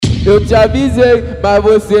Eu te avisei, mas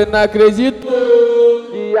você não acreditou.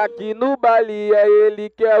 E aqui no baile é ele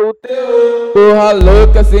que é o teu. Porra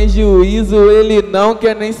louca, sem juízo, ele não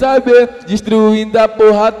quer nem saber. Destruindo a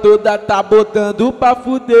porra toda, tá botando pra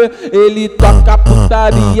fuder. Ele toca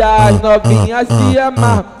putaria, as novinhas se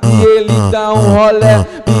amarram. E ele dá um rolé,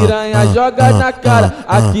 piranha joga na cara.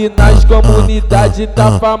 Aqui nas comunidades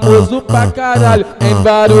tá famoso pra caralho. Em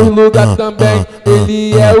vários lugares também,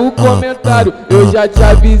 ele é o comentário. Eu já te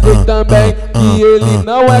avisei também que ele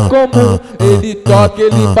não é comum. Ele toca,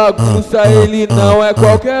 ele bagunça, ele não é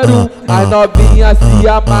qualquer um. As novinhas se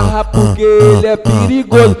amarra porque ele é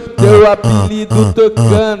perigoso. Teu apelido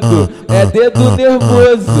tocando é dedo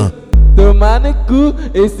nervoso. Toma no cu,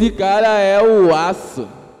 esse cara é o aço.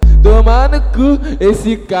 Toma no cu,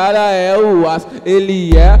 esse cara é o aço.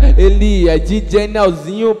 Ele é DJ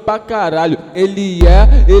Neozinho pra caralho. Ele é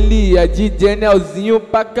DJ Neozinho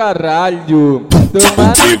pra caralho. Toma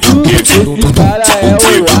no cu, esse cara é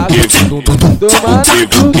o aço. Toma no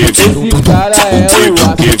cu, esse cara é o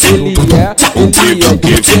aço. Ele é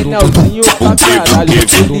DJ Neozinho pra caralho.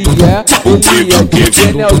 Ele é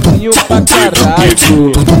DJ Neozinho pra caralho.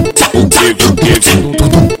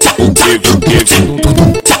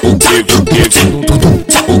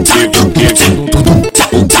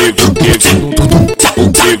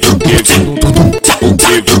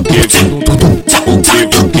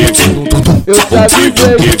 Eu te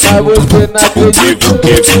avisei, mas você não acreditou.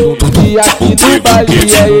 E aqui no baile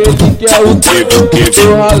é ele que é o teu.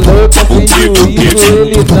 Porra louca, sem juízo,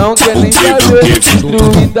 ele não quer nem saber.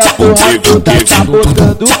 Destruindo a porra toda, tá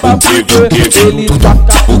botando pra fuder. Ele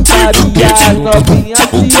toca putaria, as novinhas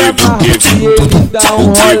se amarram. E ele dá um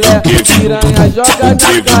rolé, piranha joga na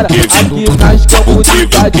cara. Aqui nas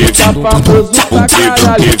comunidades tá famoso pra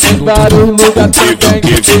caralho. Em vários lugares também,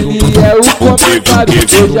 ele é o comentário.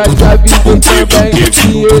 Eu já te avisei também que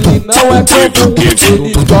ele não é comum.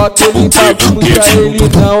 Ele toca, ele bagunça, ele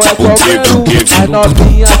não é qualquer um. As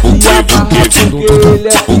novinhas se amarra porque ele é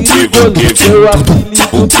perigoso. Seu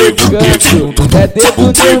apelido tocando é dedo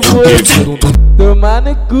nervoso. Toma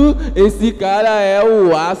no cu, esse cara é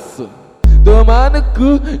o aço. Toma no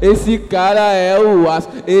cu, esse cara é o aço.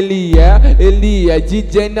 Ele é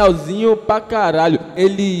DJ Neozinho pra caralho.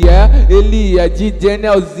 Ele é DJ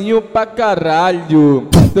Neozinho pra caralho.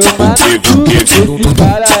 Toma no cu, esse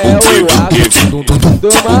cara é o aço.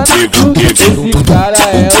 Toma no cu, esse cara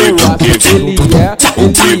é o aço. Ele é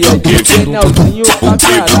DJ Neozinho pra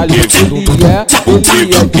caralho.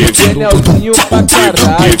 Ele é DJ Neozinho pra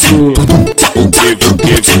caralho.